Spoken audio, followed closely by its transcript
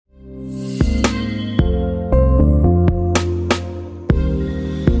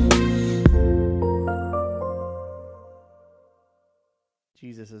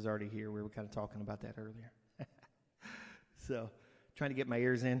Jesus is already here. We were kind of talking about that earlier. So, trying to get my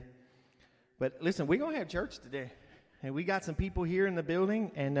ears in. But listen, we're going to have church today. And we got some people here in the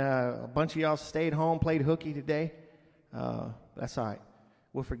building, and a bunch of y'all stayed home, played hooky today. That's all right.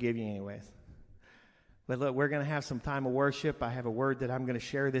 We'll forgive you anyways. But look, we're going to have some time of worship. I have a word that I'm going to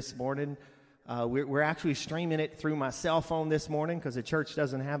share this morning. We're actually streaming it through my cell phone this morning because the church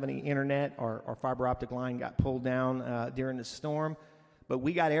doesn't have any internet. Our fiber optic line got pulled down during the storm. But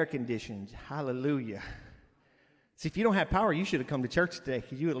we got air conditioned. Hallelujah. See, if you don't have power, you should have come to church today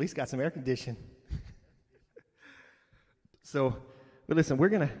because you at least got some air conditioning. So, but listen, we're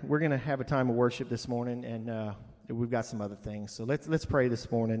gonna have a time of worship this morning, and we've got some other things. So let's pray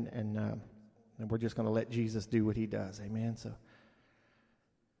this morning, and we're just gonna let Jesus do what He does. Amen. So,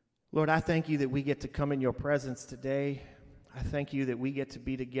 Lord, I thank You that we get to come in Your presence today. I thank You that we get to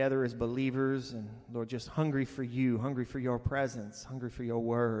be together as believers, and Lord, just hungry for You, hungry for Your presence, hungry for Your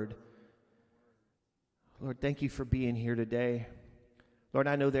Word. Lord, thank You for being here today. Lord,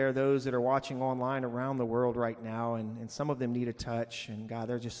 I know there are those that are watching online around the world right now, and some of them need a touch. And God,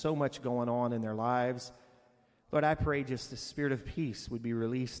 there's just so much going on in their lives. Lord, I pray just the spirit of peace would be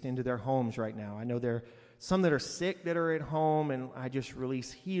released into their homes right now. I know there are some that are sick that are at home, and I just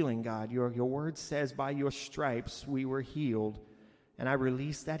release healing, God. Your word says by Your stripes we were healed. And I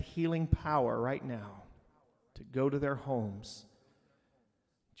release that healing power right now to go to their homes.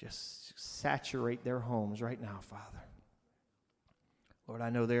 Just saturate their homes right now, Father. Lord, I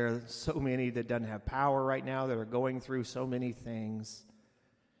know there are so many that doesn't have power right now that are going through so many things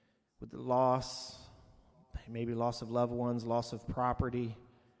with the loss, maybe loss of loved ones, loss of property.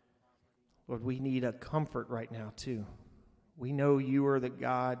 Lord, we need a comfort right now too. We know You are the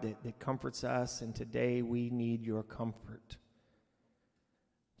God that comforts us, and today we need Your comfort.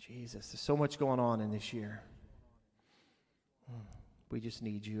 Jesus, there's so much going on in this year. We just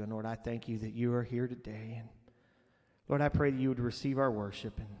need You. And Lord, I thank You that You are here today. And Lord, I pray that You would receive our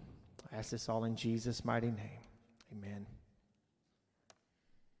worship, and I ask this all in Jesus' mighty name. Amen.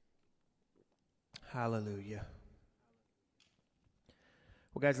 Hallelujah.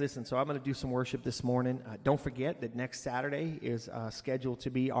 Well, guys, listen, so I'm going to do some worship this morning. Don't forget that next Saturday is scheduled to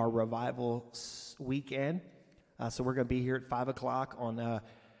be our revival weekend. So we're going to be here at 5 o'clock on,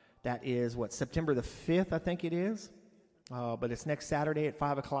 that is, September the 5th, I think it is. But it's next Saturday at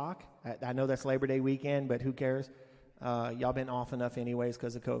 5 o'clock. I know that's Labor Day weekend, but who cares? Y'all been off enough anyways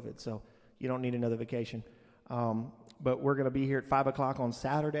because of COVID, so you don't need another vacation. But we're going to be here at 5 o'clock on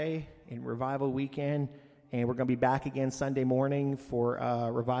Saturday in Revival Weekend, and we're going to be back again Sunday morning for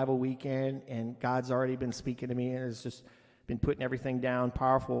Revival Weekend, and God's already been speaking to me and has just been putting everything down,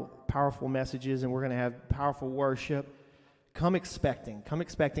 powerful messages, and we're going to have powerful worship. Come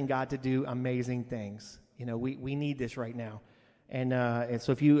expecting God to do amazing things. You know, we need this right now. And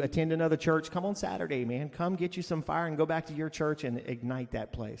so if you attend another church, come on Saturday, man. Come get you some fire and go back to your church and ignite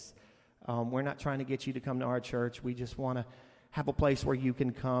that place. We're not trying to get you to come to our church. We just want to have a place where you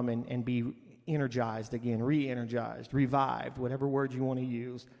can come and be energized again, re-energized, revived, whatever word you want to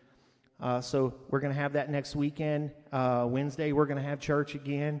use. So we're going to have that next weekend. Wednesday, we're going to have church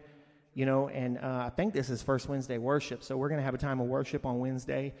again, you know, and I think this is First Wednesday worship. So we're going to have a time of worship on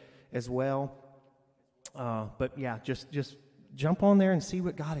Wednesday as well. But yeah, just jump on there and see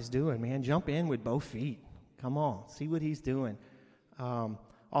what God is doing, man. Jump in with both feet. Come on, see what He's doing.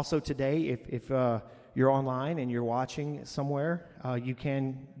 Also today, if you're online and you're watching somewhere, you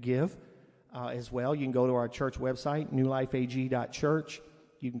can give as well. You can go to our church website, newlifeag.church.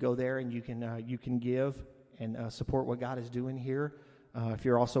 You can go there and you can give and support what God is doing here. If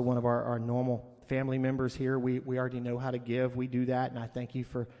you're also one of our normal family members here, we already know how to give. We do that, and I thank you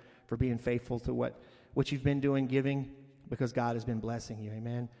for being faithful to what you've been doing, giving, because God has been blessing you.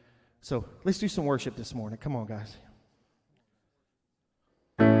 Amen. So let's do some worship this morning. Come on, guys.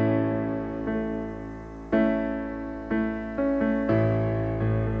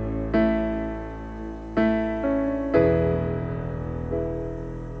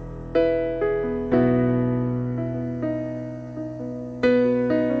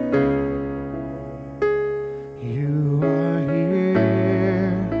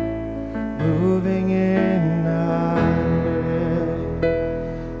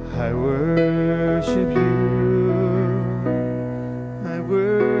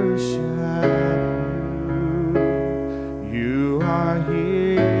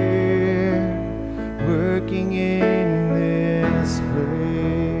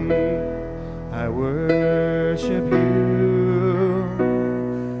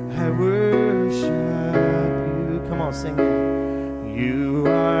 You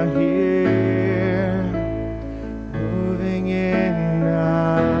are here, moving in our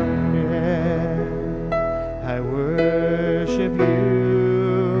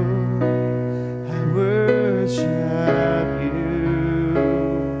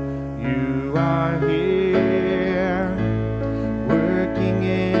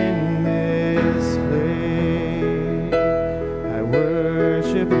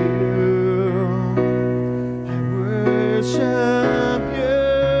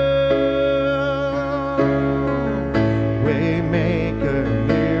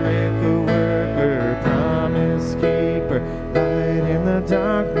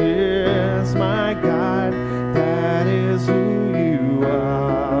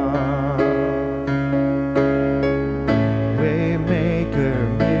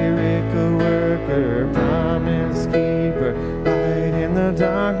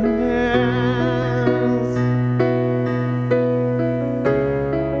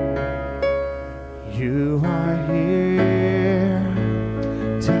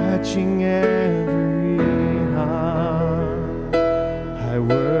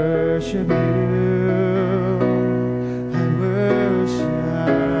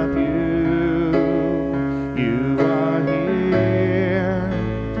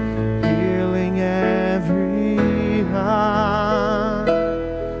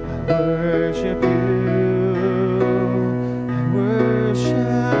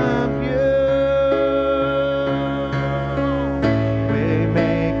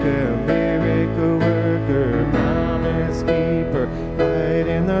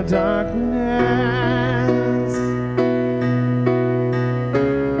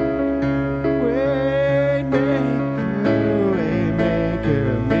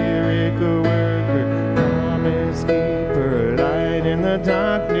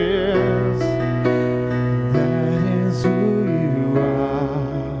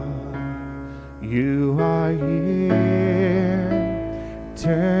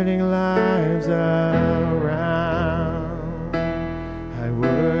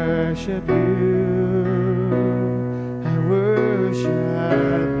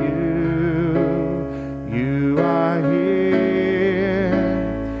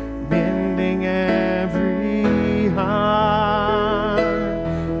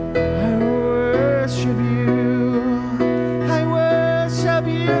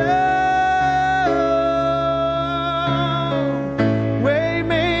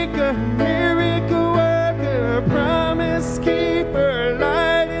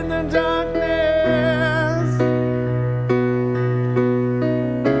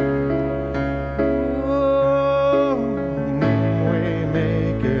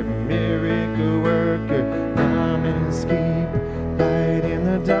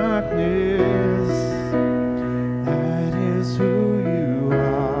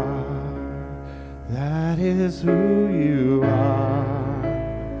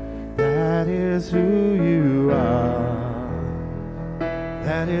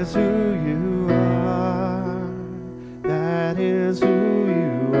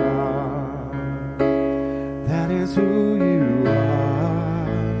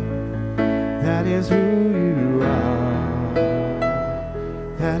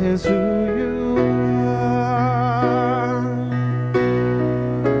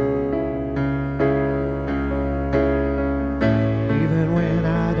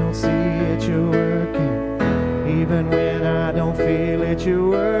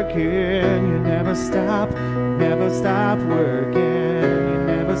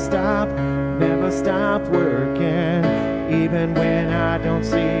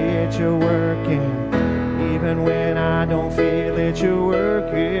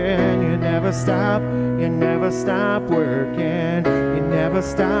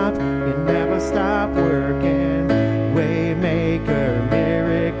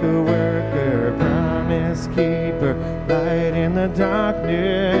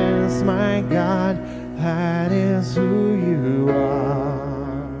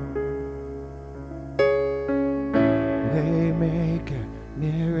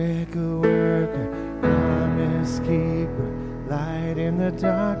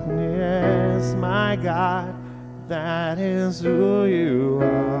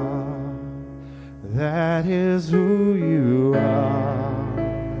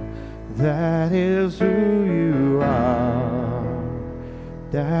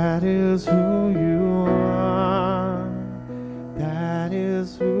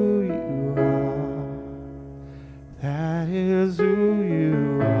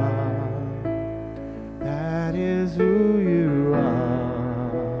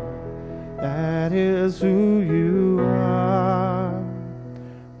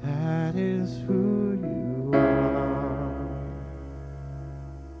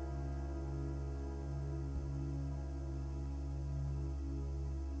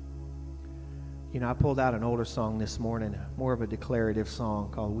You know, I pulled out an older song this morning, more of a declarative song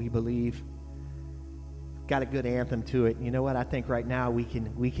called "We Believe." Got a good anthem to it. You know what? I think right now we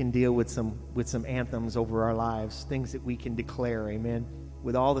can deal with some anthems over our lives, things that we can declare. Amen.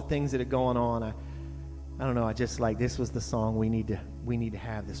 with all the things that are going on, I don't know, I just like this was the song we need to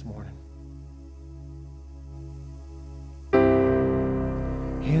have this morning.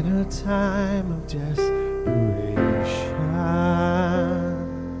 In a time of desperation,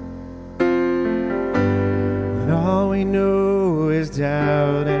 when all we know is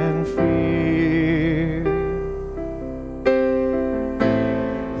doubt and fear,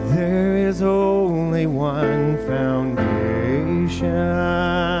 there is only one foundation.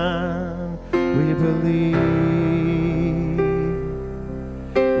 We believe,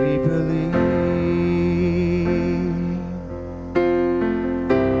 we believe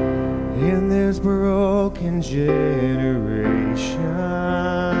in this broken generation.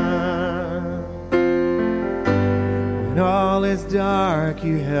 When all is dark,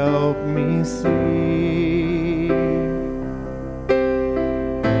 you help me see.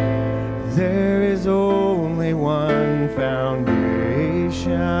 There is only one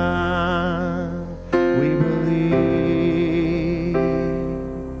foundation. We believe,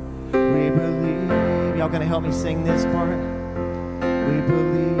 we believe. Y'all gonna help me sing this part? We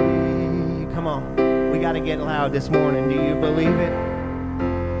believe. Come on, we gotta get loud this morning. Do you believe it?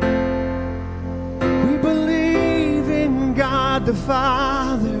 We believe in God the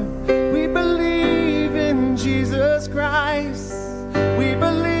Father. We believe in Jesus Christ. We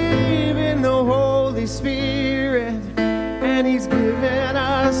believe in the Holy Spirit, and He's given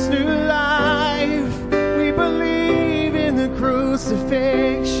us new life. We believe in the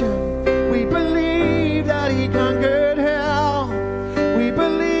crucifixion. We believe that He conquered hell. We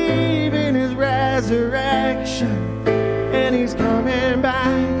believe in His resurrection, and He's coming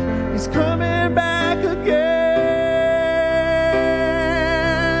back. He's coming back again.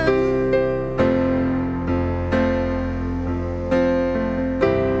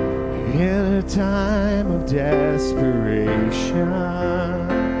 In a time of desperation,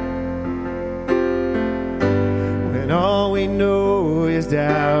 when all we know is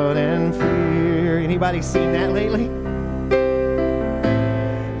doubt and fear. Anybody seen that lately?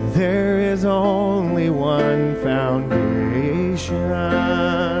 There is only one foundation.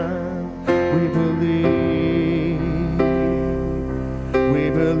 We believe, we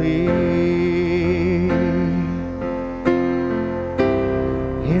believe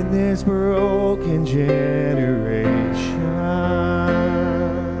in this broken generation.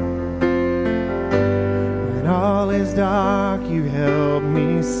 When all is dark, you help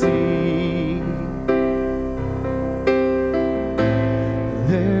me see.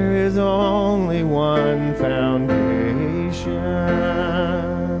 There is only one foundation.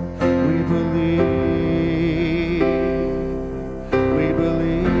 We believe, we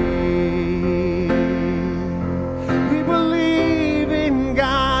believe. We believe in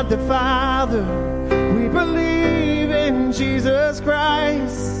God the Father. We believe in Jesus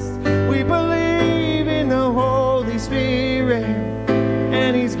Christ. We believe in the Holy Spirit,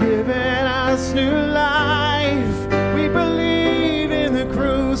 and He's given us new life. We believe in the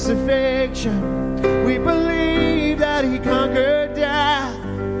crucifixion. We believe that He conquered death.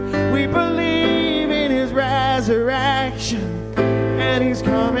 We believe in His resurrection, and He's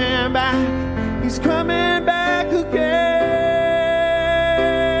coming back. He's coming back again.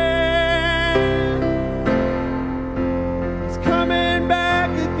 He's coming back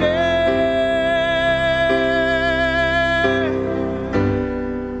again.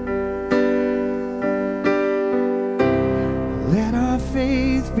 Let our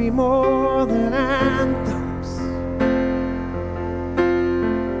faith be more than anthems,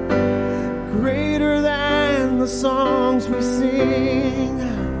 greater than the songs we sing.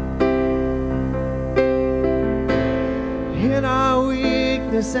 In our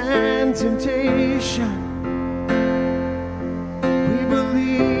weakness and temptation, we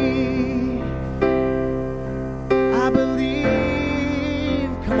believe. I believe.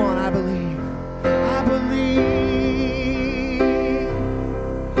 Come on, I believe. I believe.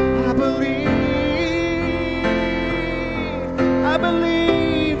 I believe. I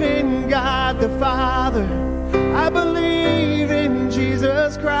believe in God the Father. I believe in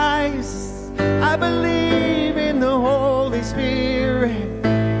Jesus Christ. I believe in the Holy Spirit,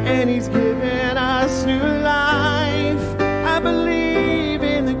 and He's given us new life. I believe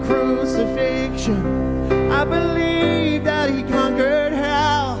in the crucifixion. I believe that He conquered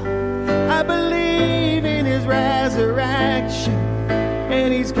hell. I believe in His resurrection,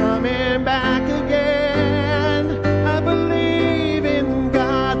 and He's coming back again. I believe in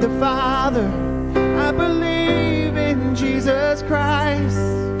God the Father. I believe in Jesus Christ.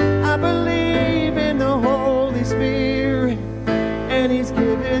 I believe in the Holy Spirit, and He's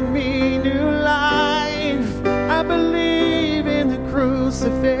given me new life. I believe in the crucifixion.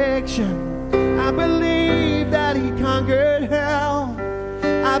 crucifixion. I believe that he conquered hell.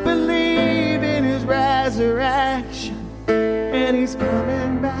 I believe in his resurrection. And he's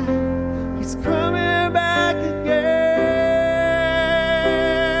coming back. He's coming back again.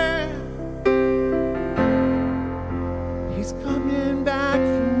 He's coming back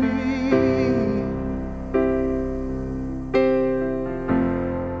for me.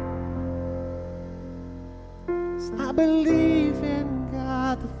 I believe in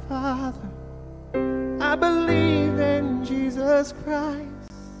God the Father. I believe in Jesus Christ.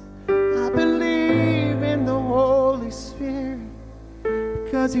 I believe in the Holy Spirit,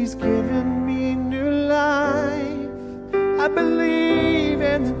 because he's given me new life. I believe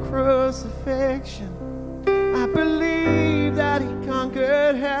in the crucifixion. I believe that he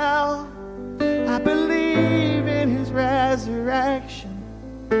conquered hell. I believe in his resurrection.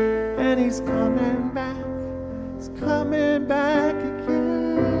 And he's coming back. He's coming back again.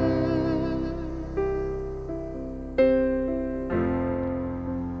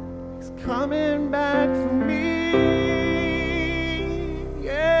 He's coming back for me.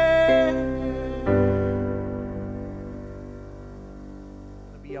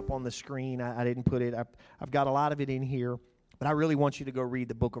 Up on the screen. I didn't put it. I've got a lot of it in here, but I really want you to go read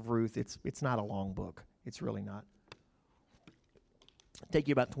the book of Ruth. It's not a long book. It's really not. It'll take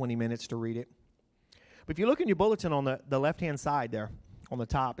you about 20 minutes to read it. But if you look in your bulletin on the left-hand side there, on the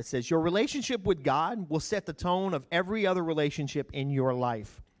top, it says, your relationship with God will set the tone of every other relationship in your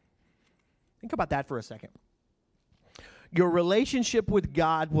life. Think about that for a second. Your relationship with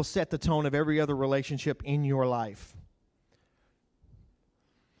God will set the tone of every other relationship in your life.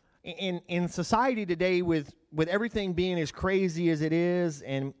 In society today, with everything being as crazy as it is,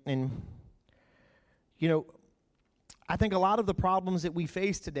 and you know, I think a lot of the problems that we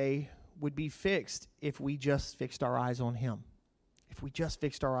face today would be fixed if we just fixed our eyes on him. If we just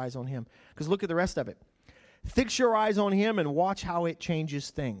fixed our eyes on him. Because look at the rest of it. Fix your eyes on him and watch how it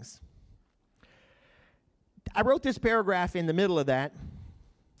changes things. I wrote this paragraph in the middle of that.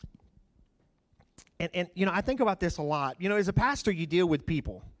 And you know, I think about this a lot. You know, as a pastor, you deal with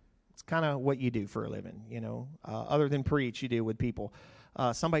people. It's kind of what you do for a living, you know. Other than preach, you deal with people.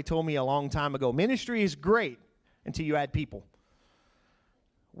 Somebody told me a long time ago, ministry is great until you add people.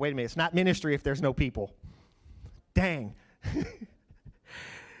 Wait a minute, it's not ministry if there's no people. Dang.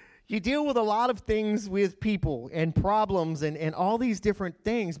 You deal with a lot of things with people and problems and all these different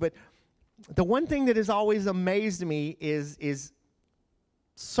things, but the one thing that has always amazed me is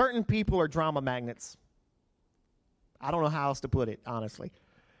certain people are drama magnets. I don't know how else to put it, honestly.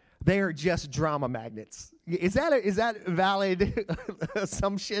 They are just drama magnets. Is that a valid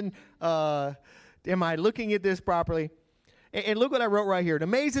assumption? Am I looking at this properly? And look what I wrote right here. It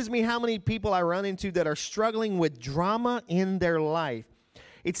amazes me how many people I run into that are struggling with drama in their life.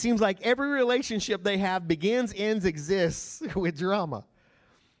 It seems like every relationship they have begins, ends, exists with drama.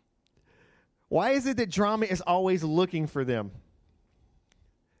 Why is it that drama is always looking for them?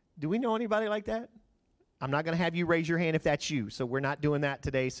 Do we know anybody like that? I'm not going to have you raise your hand if that's you, so we're not doing that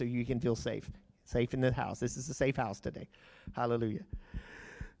today so you can feel safe. Safe in the house. This is a safe house today. Hallelujah.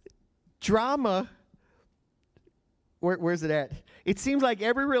 Drama, where's it at? It seems like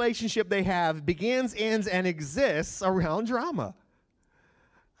every relationship they have begins, ends, and exists around drama.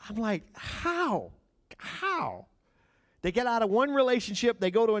 I'm like, how? How? They get out of one relationship,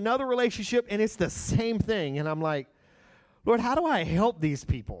 they go to another relationship, and it's the same thing. And I'm like, Lord, how do I help these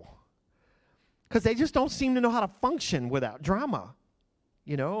people? Because they just don't seem to know how to function without drama.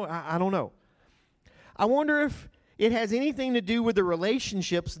 You know, I don't know. I wonder if it has anything to do with the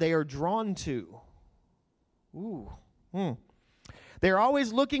relationships they are drawn to. They're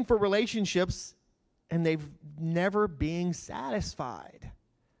always looking for relationships, and they've never been satisfied.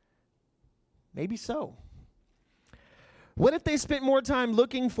 Maybe so. What if they spent more time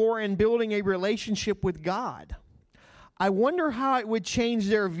looking for and building a relationship with God? I wonder how it would change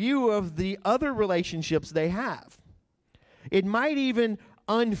their view of the other relationships they have. It might even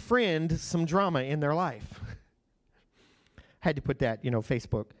unfriend some drama in their life. Had to put that,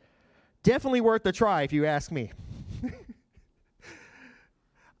 Facebook. Definitely worth a try if you ask me.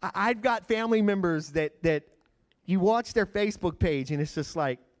 I've got family members that you watch their Facebook page and it's just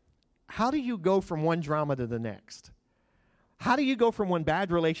like, how do you go from one drama to the next? How do you go from one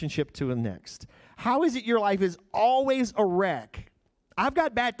bad relationship to the next? How is it your life is always a wreck? I've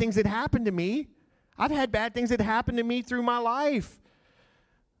got bad things that happen to me. I've had bad things that happen to me through my life.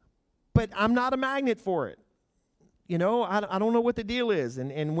 But I'm not a magnet for it. I don't know what the deal is.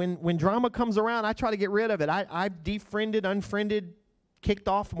 And when drama comes around, I try to get rid of it. I've defriended, unfriended, kicked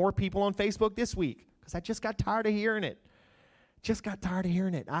off more people on Facebook this week because I just got tired of hearing it. Just got tired of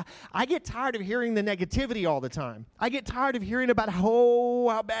hearing it. I get tired of hearing the negativity all the time. I get tired of hearing about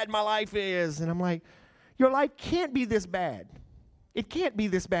how bad my life is. And I'm like, your life can't be this bad. It can't be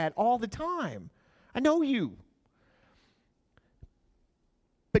this bad all the time. I know you.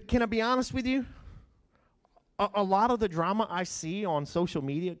 But can I be honest with you? A lot of the drama I see on social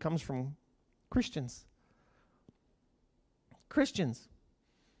media comes from Christians. Christians.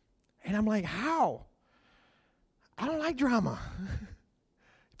 And I'm like, how? I don't like drama.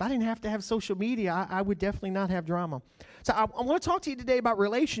 If I didn't have to have social media, I would definitely not have drama. So I want to talk to you today about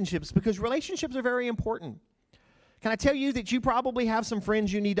relationships, because relationships are very important. Can I tell you that you probably have some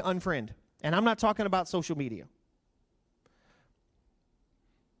friends you need to unfriend? And I'm not talking about social media.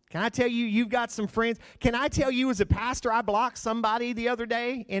 Can I tell you, you've got some friends? Can I tell you, as a pastor, I blocked somebody the other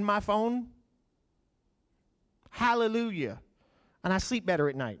day in my phone? Hallelujah. And I sleep better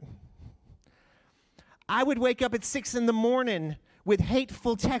at night. I would wake up at 6 a.m. with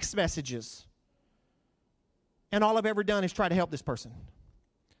hateful text messages. And all I've ever done is try to help this person.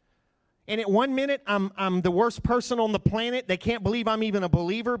 And at 1 minute, I'm the worst person on the planet. They can't believe I'm even a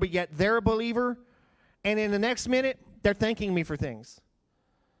believer, but yet they're a believer. And in the next minute, they're thanking me for things.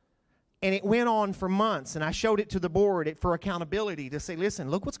 And it went on for months, and I showed it to the board for accountability to say, listen,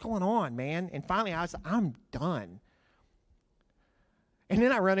 look what's going on, man. And finally, I was like, I'm done. And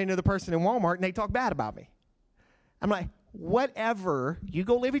then I run into the person in Walmart, and they talk bad about me. I'm like, whatever. You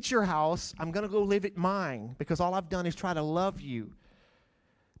go live at your house. I'm going to go live at mine, because all I've done is try to love you.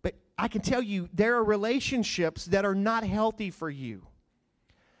 But I can tell you, there are relationships that are not healthy for you.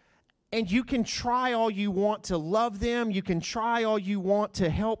 And you can try all you want to love them. You can try all you want to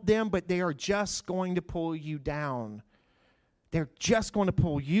help them, but they are just going to pull you down. They're just going to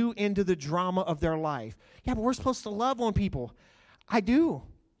pull you into the drama of their life. Yeah, but we're supposed to love on people. I do.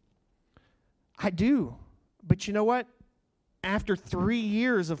 But you know what? After 3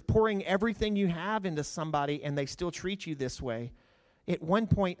 years of pouring everything you have into somebody and they still treat you this way, at one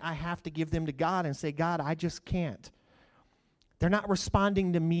point I have to give them to God and say, God, I just can't. They're not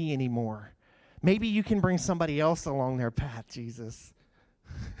responding to me anymore. Maybe you can bring somebody else along their path, Jesus.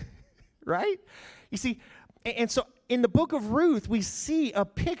 Right? You see, and so in the book of Ruth, we see a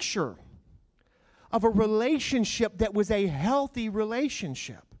picture of a relationship that was a healthy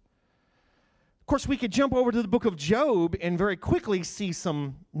relationship. Of course, we could jump over to the book of Job and very quickly see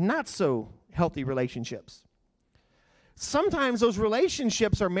some not so healthy relationships. Sometimes those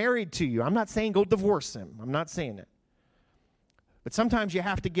relationships are married to you. I'm not saying go divorce them. I'm not saying it. But sometimes you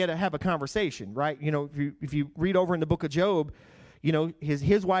have to have a conversation, right? You know, if you read over in the book of Job, you know,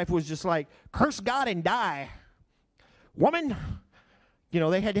 his wife was just like, curse God and die. Woman, you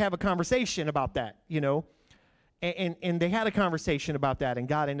know, they had to have a conversation about that, you know. And they had a conversation about that, and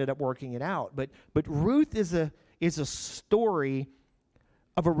God ended up working it out. But Ruth is a story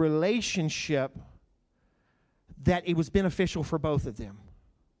of a relationship that it was beneficial for both of them.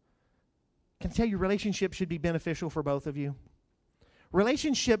 Can I tell you, relationships should be beneficial for both of you?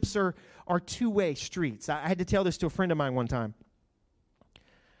 Relationships are two-way streets. I had to tell this to a friend of mine one time.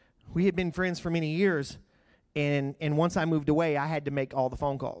 We had been friends for many years, and once I moved away, I had to make all the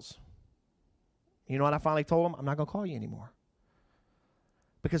phone calls. You know what I finally told him? I'm not going to call you anymore.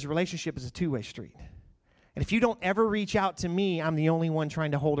 Because a relationship is a two-way street. And if you don't ever reach out to me, I'm the only one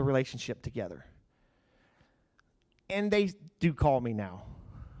trying to hold a relationship together. And they do call me now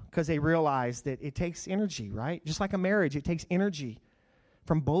because they realize that it takes energy, right? Just like a marriage, it takes energy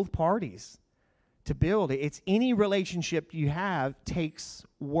from both parties to build. It's any relationship you have takes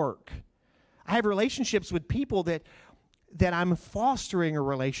work. I have relationships with people that I'm fostering a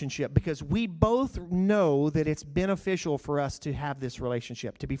relationship because we both know that it's beneficial for us to have this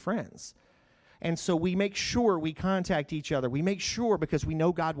relationship, to be friends. And so we make sure we contact each other. We make sure because we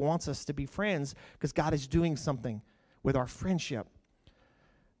know God wants us to be friends because God is doing something with our friendship.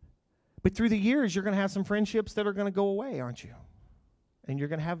 But through the years, you're going to have some friendships that are going to go away, aren't you? And you're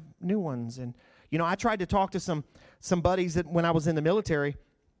going to have new ones. And, you know, I tried to talk to some buddies that when I was in the military,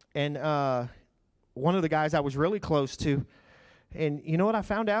 and one of the guys I was really close to, and you know what I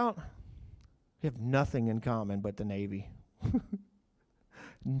found out? We have nothing in common but the Navy.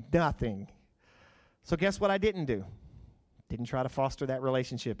 Nothing. So guess what I didn't do? Didn't try to foster that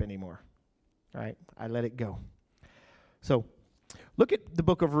relationship anymore. Right? I let it go. So look at the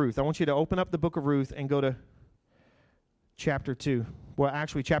book of Ruth. I want you to open up the book of Ruth and go to chapter 2. Well,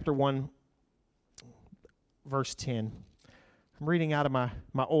 actually, chapter 1, verse 10. I'm reading out of my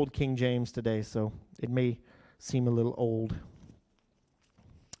old King James today, so it may seem a little old.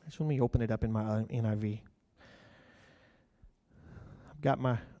 Just let me open it up in my NIV. I've got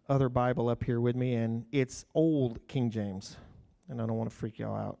my other Bible up here with me, and it's old King James. and I don't want to freak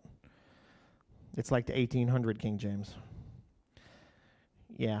y'all out. It's like the 1800 King James.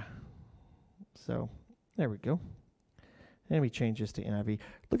 Yeah. So, there we go. Let me change this to NIV.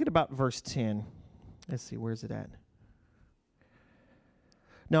 Look at about verse 10. Let's see, where's it at?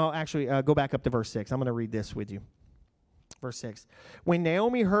 No, actually, go back up to verse 6. I'm going to read this with you. Verse 6. When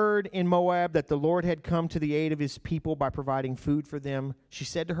Naomi heard in Moab that the Lord had come to the aid of his people by providing food for them, she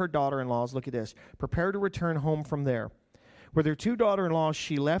said to her daughter-in-laws, look at this, prepare to return home from there. With her 2 daughter-in-laws,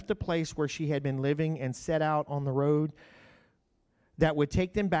 she left the place where she had been living and set out on the road that would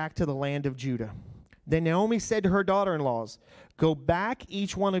take them back to the land of Judah. Then Naomi said to her daughter-in-laws, go back,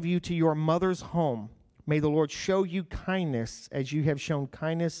 each one of you, to your mother's home. May the Lord show you kindness as you have shown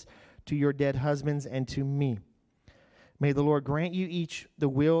kindness to your dead husbands and to me. May the Lord grant you each the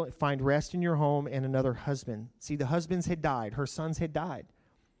will, find rest in your home and another husband. See, the husbands had died. Her sons had died.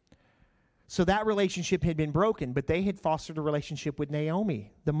 So that relationship had been broken, but they had fostered a relationship with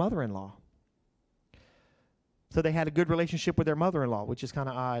Naomi, the mother-in-law. So they had a good relationship with their mother-in-law, which is kind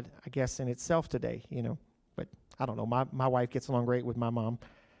of odd, I guess, in itself today, you know. But I don't know. My wife gets along great with my mom.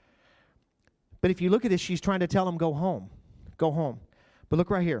 But if you look at this, she's trying to tell them, go home. Go home. But look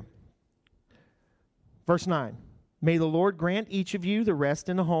right here. Verse 9. May the Lord grant each of you the rest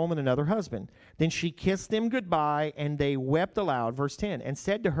in the home and another husband. Then she kissed them goodbye, and they wept aloud. Verse 10. And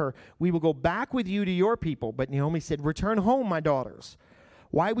said to her, we will go back with you to your people. But Naomi said, return home, my daughters.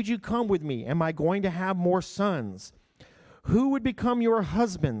 Why would you come with me? Am I going to have more sons? Who would become your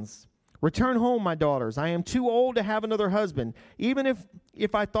husbands? Return home, my daughters. I am too old to have another husband. Even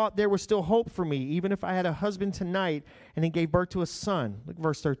if I thought there was still hope for me, even if I had a husband tonight and he gave birth to a son. Look at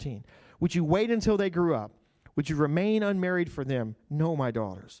verse 13. Would you wait until they grew up? Would you remain unmarried for them? No, my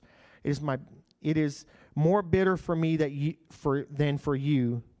daughters. It is more bitter for me than for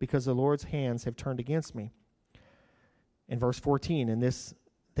you, because the Lord's hands have turned against me. In verse 14, and this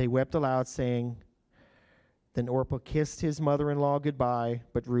they wept aloud, saying, then Orpah kissed his mother-in-law goodbye,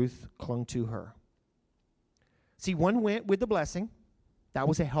 but Ruth clung to her. See, one went with the blessing. That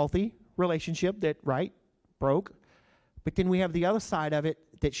was a healthy relationship that, broke. But then we have the other side of it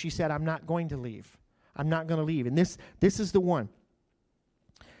that she said, I'm not going to leave. I'm not going to leave. And this is the one.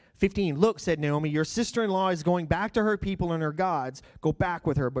 15, look, said Naomi, your sister-in-law is going back to her people and her gods. Go back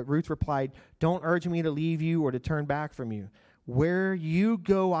with her. But Ruth replied, don't urge me to leave you or to turn back from you. Where you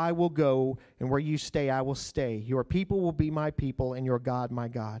go, I will go, and where you stay, I will stay. Your people will be my people, and your God, my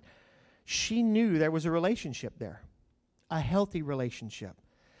God. She knew there was a relationship there, a healthy relationship.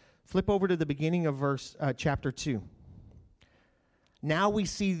 Flip over to the beginning of chapter 2. Now we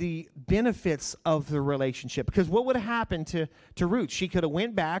see the benefits of the relationship. Because what would have happened to Ruth? She could have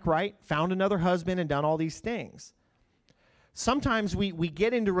went back, found another husband and done all these things. Sometimes we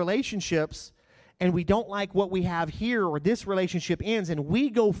get into relationships and we don't like what we have here, or this relationship ends, and we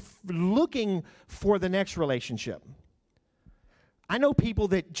go looking for the next relationship. I know people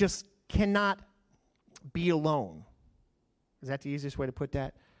that just cannot be alone. Is that the easiest way to put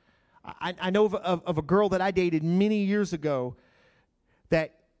that? I know of a girl that I dated many years ago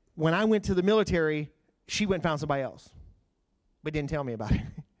that when I went to the military, she went and found somebody else, but didn't tell me about it.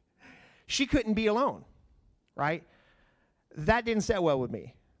 She couldn't be alone, right? That didn't set well with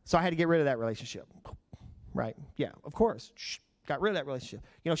me. So I had to get rid of that relationship, right? Yeah, of course. Got rid of that relationship.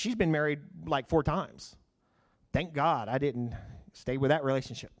 You know, she's been married like 4 times. Thank God I didn't stay with that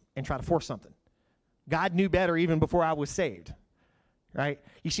relationship and try to force something. God knew better even before I was saved, right?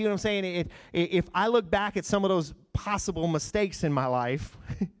 You see what I'm saying? If I look back at some of those possible mistakes in my life,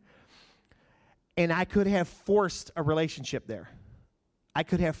 and I could have forced a relationship there. I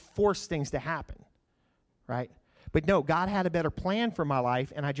could have forced things to happen, right? But no, God had a better plan for my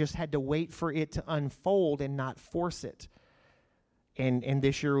life, and I just had to wait for it to unfold and not force it. And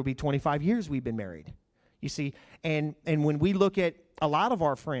this year will be 25 years we've been married. You see, and when we look at a lot of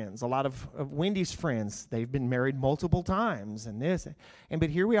our friends, a lot of Wendy's friends, they've been married multiple times and this. But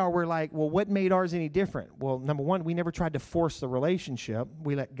here we are, we're like, well, what made ours any different? Well, number one, we never tried to force the relationship.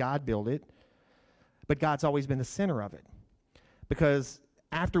 We let God build it. But God's always been the center of it. Because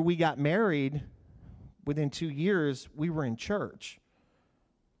after we got married, within 2 years, we were in church.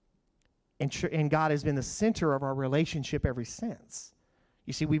 And God has been the center of our relationship ever since.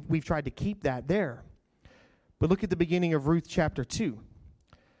 You see, we've tried to keep that there. But look at the beginning of Ruth chapter 2.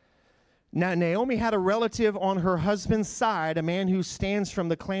 Now, Naomi had a relative on her husband's side, a man who stands from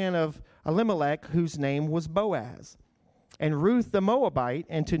the clan of Elimelech, whose name was Boaz. And Ruth the Moabite,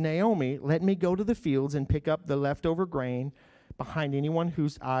 and to Naomi, let me go to the fields and pick up the leftover grain behind anyone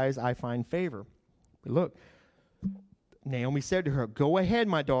whose eyes I find favor. But look, Naomi said to her, "Go ahead,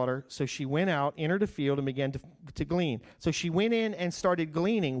 my daughter." So she went out, entered a field, and began to glean. So she went in and started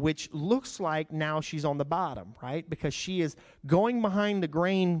gleaning, which looks like now she's on the bottom, right? Because she is going behind the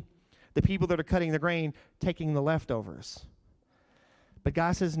grain, the people that are cutting the grain, taking the leftovers. But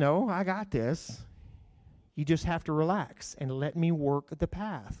God says, "No, I got this. You just have to relax and let me work the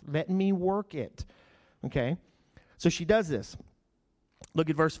path. Let me work it." Okay? So she does this. Look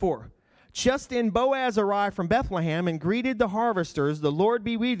at verse 4. Just then Boaz arrived from Bethlehem and greeted the harvesters. "The Lord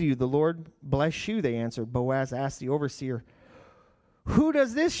be with you." "The Lord bless you," they answered. Boaz asked the overseer, "Who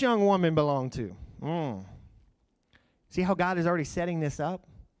does this young woman belong to?" See how God is already setting this up?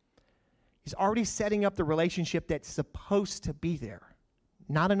 He's already setting up the relationship that's supposed to be there.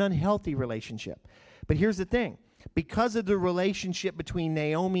 Not an unhealthy relationship. But here's the thing. Because of the relationship between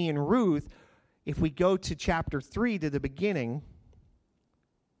Naomi and Ruth, if we go to chapter 3, to the beginning,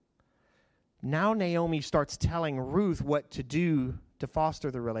 now Naomi starts telling Ruth what to do to foster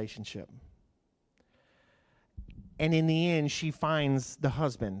the relationship. And in the end, she finds the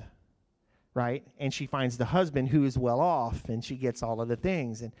husband, right? And she finds the husband who is well off, and she gets all of the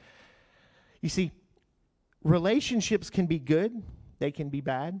things. And you see, relationships can be good. They can be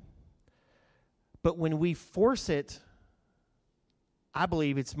bad. But when we force it, I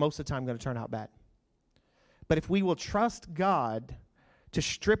believe it's most of the time going to turn out bad. But if we will trust God to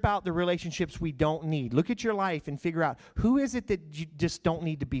strip out the relationships we don't need, look at your life and figure out, who is it that you just don't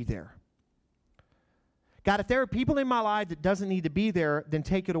need to be there? God, if there are people in my life that doesn't need to be there, then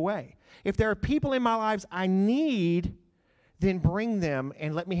take it away. If there are people in my lives I need, then bring them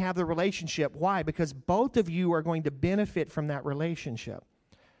and let me have the relationship. Why? Because both of you are going to benefit from that relationship.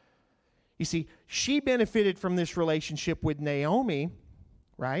 You see, she benefited from this relationship with Naomi,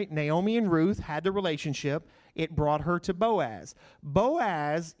 right? Naomi and Ruth had the relationship. It brought her to Boaz.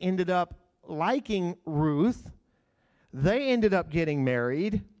 Boaz ended up liking Ruth. They ended up getting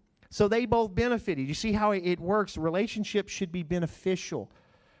married. So they both benefited. You see how it works? Relationships should be beneficial.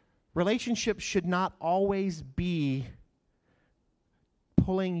 Relationships should not always be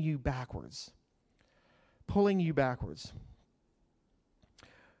pulling you backwards. Pulling you backwards.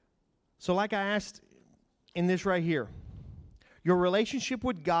 So like I asked in this right here, your relationship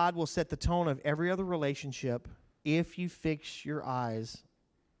with God will set the tone of every other relationship if you fix your eyes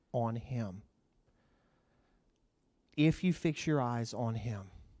on Him. If you fix your eyes on Him.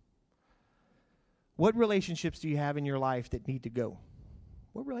 What relationships do you have in your life that need to go?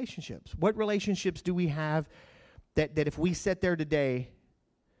 What relationships? What relationships do we have that if we sit there today,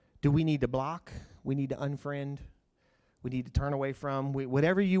 do we need to block? We need to unfriend? We need to turn away from?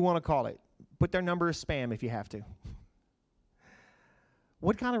 Whatever you want to call it. Put their number as spam if you have to.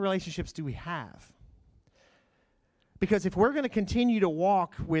 What kind of relationships do we have? Because if we're going to continue to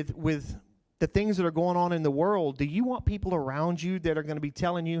walk with the things that are going on in the world, do you want people around you that are going to be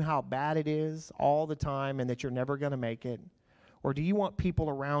telling you how bad it is all the time and that you're never going to make it? Or do you want people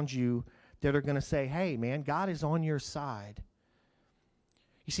around you that are going to say, "Hey, man, God is on your side"?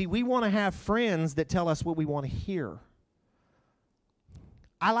 You see, we want to have friends that tell us what we want to hear.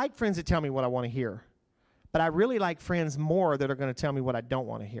 I like friends that tell me what I want to hear. But I really like friends more that are going to tell me what I don't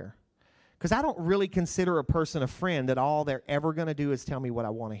want to hear. Because I don't really consider a person a friend that all they're ever going to do is tell me what I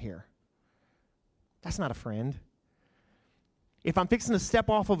want to hear. That's not a friend. If I'm fixing to step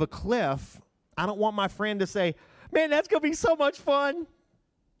off of a cliff, I don't want my friend to say, "Man, that's going to be so much fun."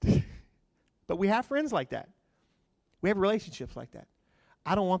 But we have friends like that. We have relationships like that.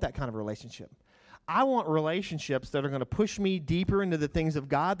 I don't want that kind of relationship. I want relationships that are going to push me deeper into the things of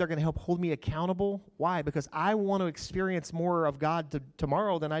God. They're going to help hold me accountable. Why? Because I want to experience more of God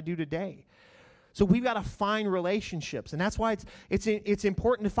tomorrow than I do today. So we've got to find relationships. And that's why it's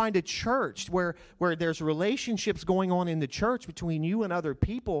important to find a church where there's relationships going on in the church between you and other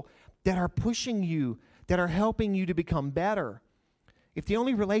people that are pushing you, that are helping you to become better. If the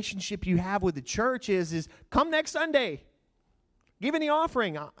only relationship you have with the church is come next Sunday, give any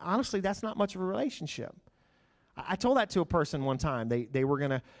offering, honestly, that's not much of a relationship. I told that to a person one time. They were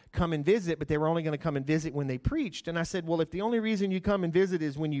going to come and visit, but they were only going to come and visit when they preached. And I said, well, if the only reason you come and visit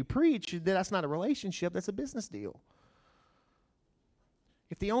is when you preach, then that's not a relationship. That's a business deal.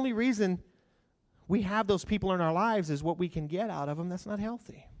 If the only reason we have those people in our lives is what we can get out of them, that's not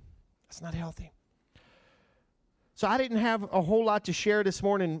healthy. That's not healthy. So I didn't have a whole lot to share this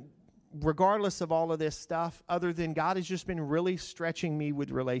morning regardless of all of this stuff, other than God has just been really stretching me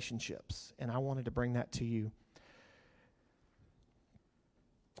with relationships, and I wanted to bring that to you.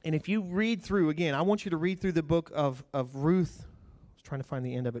 And if you read through, again, I want you to read through the book of Ruth. I was trying to find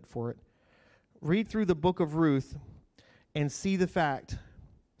the end of it for it. Read through the book of Ruth and see the fact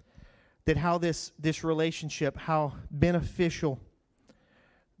that how this relationship, how beneficial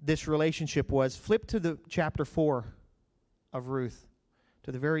this relationship was. Flip to the chapter 4 of Ruth,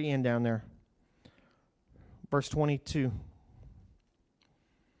 to the very end down there. Verse 22.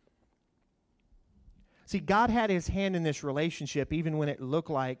 See, God had his hand in this relationship even when it looked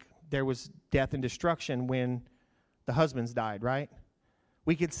like there was death and destruction when the husbands died, right?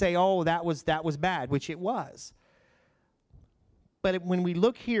 We could say, oh, that was bad, which it was. But when we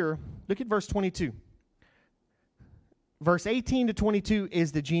look here, look at verse 22. Verse 18 to 22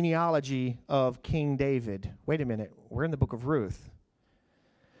 is the genealogy of King David. Wait a minute, we're in the book of Ruth.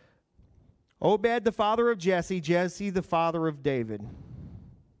 Obed, the father of Jesse, Jesse, the father of David.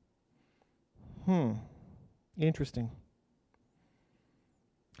 Interesting.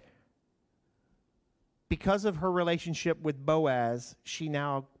 Because of her relationship with Boaz, she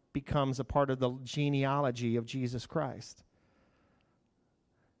now becomes a part of the genealogy of Jesus Christ.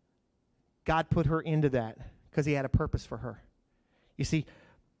 God put her into that because he had a purpose for her. You see,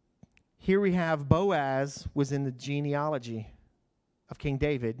 here we have Boaz was in the genealogy of King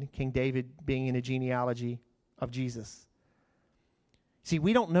David being in the genealogy of Jesus. See,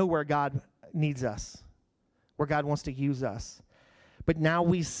 we don't know where God needs us, where God wants to use us. But now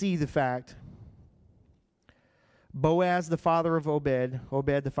we see the fact, Boaz the father of Obed,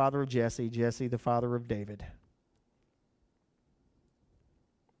 Obed the father of Jesse, Jesse the father of David.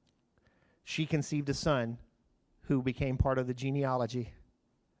 She conceived a son who became part of the genealogy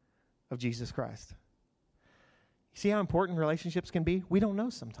of Jesus Christ. You see how important relationships can be? We don't know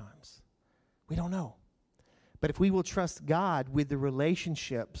sometimes. We don't know. But if we will trust God with the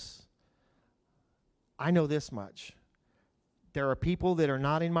relationships, I know this much. There are people that are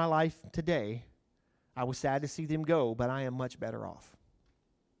not in my life today. I was sad to see them go, but I am much better off.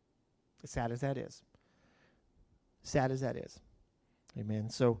 As sad as that is. Sad as that is. Amen.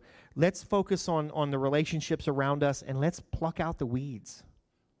 So let's focus on the relationships around us, and let's pluck out the weeds.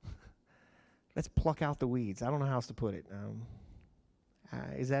 Let's pluck out the weeds. I don't know how else to put it.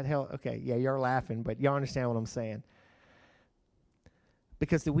 Is that hell? Okay, yeah, you're laughing, but y'all understand what I'm saying.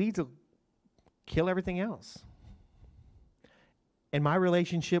 Because the weeds will kill everything else. And my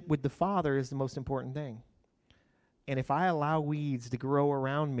relationship with the Father is the most important thing. And if I allow weeds to grow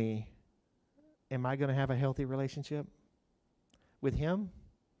around me, am I going to have a healthy relationship with him?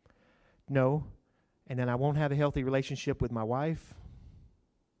 No. And then I won't have a healthy relationship with my wife.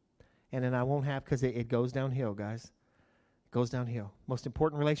 And then I won't have, because it goes downhill, guys. It goes downhill. Most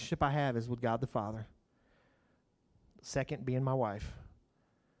important relationship I have is with God the Father. Second being my wife.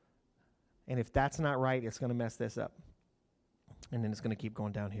 And if that's not right, it's going to mess this up. And then it's going to keep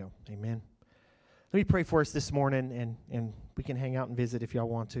going downhill. Amen. Let me pray for us this morning, and we can hang out and visit if y'all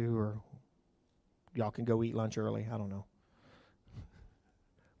want to, or y'all can go eat lunch early. I don't know.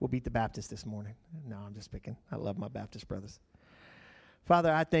 We'll beat the Baptist this morning. No, I'm just picking. I love my Baptist brothers.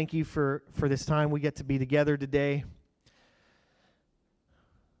 Father, I thank you for this time we get to be together today.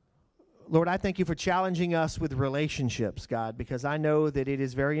 Lord, I thank you for challenging us with relationships, God, because I know that it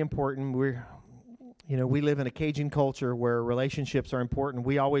is very important. We live in a Cajun culture where relationships are important.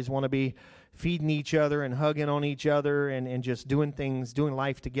 We always want to be feeding each other and hugging on each other and just doing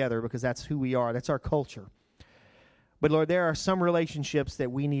life together because that's who we are. That's our culture. But Lord, there are some relationships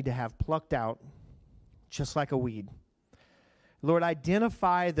that we need to have plucked out just like a weed. Lord,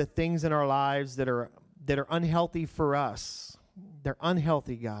 identify the things in our lives that are unhealthy for us. They're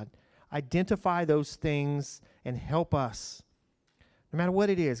unhealthy, God. Identify those things and help us. No matter what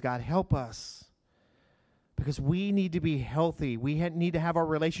it is, God, help us. Because we need to be healthy. We need to have our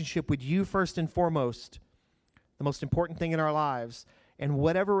relationship with you first and foremost, the most important thing in our lives. And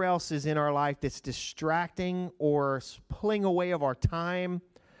whatever else is in our life that's distracting or pulling away of our time,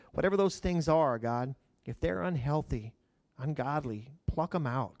 whatever those things are, God, if they're unhealthy, ungodly, pluck them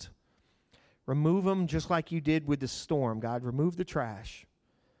out. Remove them just like you did with the storm, God. Remove the trash.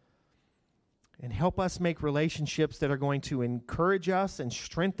 And help us make relationships that are going to encourage us and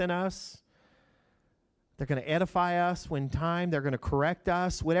strengthen us. They're going to edify us when time. They're going to correct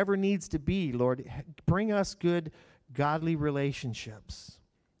us. Whatever needs to be, Lord, bring us good, godly relationships.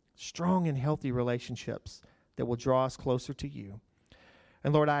 Strong and healthy relationships that will draw us closer to you.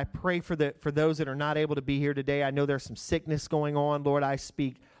 And Lord, I pray for those that are not able to be here today. I know there's some sickness going on. Lord, I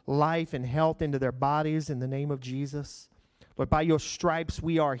speak life and health into their bodies in the name of Jesus. Lord, by your stripes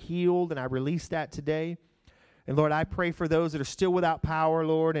we are healed, and I release that today. And Lord, I pray for those that are still without power,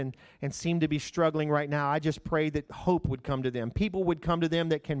 Lord, and seem to be struggling right now. I just pray that hope would come to them. People would come to them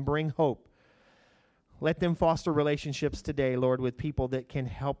that can bring hope. Let them foster relationships today, Lord, with people that can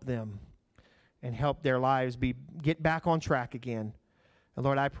help them and help their lives get back on track again. And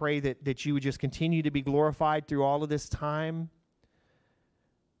Lord, I pray that you would just continue to be glorified through all of this time.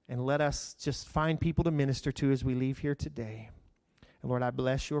 And let us just find people to minister to as we leave here today. And Lord, I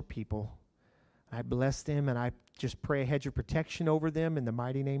bless your people. I bless them, and I just pray a hedge of protection over them in the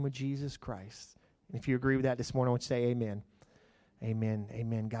mighty name of Jesus Christ. And if you agree with that this morning, I want you to say amen. Amen.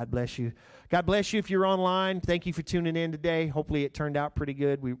 Amen. God bless you. God bless you if you're online. Thank you for tuning in today. Hopefully it turned out pretty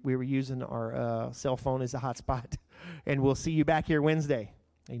good. We were using our cell phone as a hotspot. And we'll see you back here Wednesday.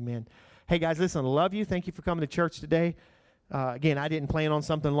 Amen. Hey, guys, listen, I love you. Thank you for coming to church today. Again, I didn't plan on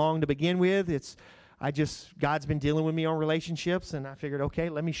something long to begin with. God's been dealing with me on relationships, and I figured, okay,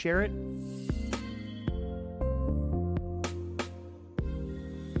 let me share it.